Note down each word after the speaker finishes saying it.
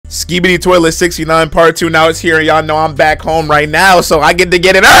Skibidi Toilet 69 part 2. Now it's here, and y'all know I'm back home right now, so I get to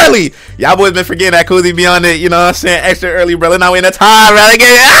get it early. Y'all boys been forgetting that Cozy be on it, you know what I'm saying, extra early, bro. Now we in the time, bro.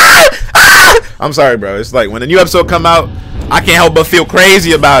 I'm sorry, bro. It's like when a new episode come out, I can't help but feel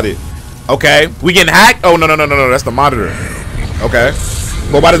crazy about it. Okay, we getting hacked? Oh, no, that's the monitor. Okay,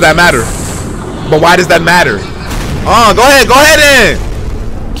 but why does that matter? Go ahead then.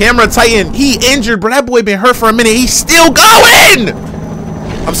 Camera Titan, he injured, bro. That boy been hurt for a minute. He's still going.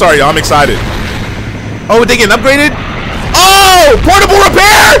 I'm sorry, y'all. I'm excited. Oh, they getting upgraded? Oh, portable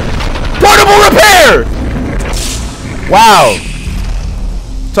repair. Wow.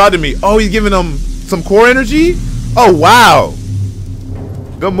 Talk to me. Oh, he's giving them some core energy. Oh, wow.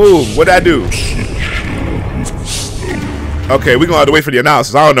 Good move. What'd I do? Okay, we're gonna have to wait for the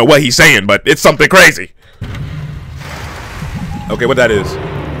analysis. I don't know what he's saying, but it's something crazy. Okay, what that is?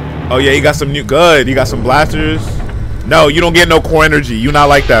 Oh yeah, he got some new. Good. He got some blasters. No, you don't get no core energy. You not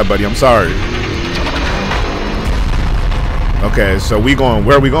like that, buddy. I'm sorry. Okay, so we going.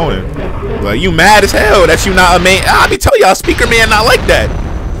 Where are we going? Well, you mad as hell that you not a main. I be telling y'all, speaker man not like that.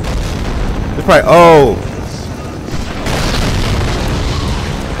 It's probably.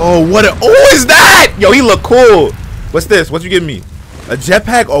 Oh, what? Is that? Yo, he look cool. What's this? What you giving me? A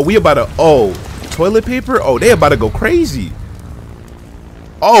jetpack? Oh, we about to. Oh, toilet paper? Oh, they about to go crazy.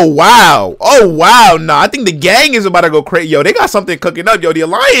 Oh, wow. Nah, I think the gang is about to go crazy. Yo, they got something cooking up. Yo, the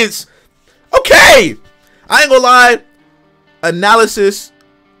Alliance. Okay. I ain't gonna lie. Analysis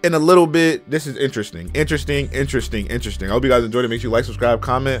in a little bit. This is interesting. Interesting. I hope you guys enjoyed it. Make sure you like, subscribe,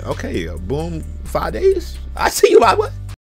 comment. Okay, boom. 5 days. I see you. What?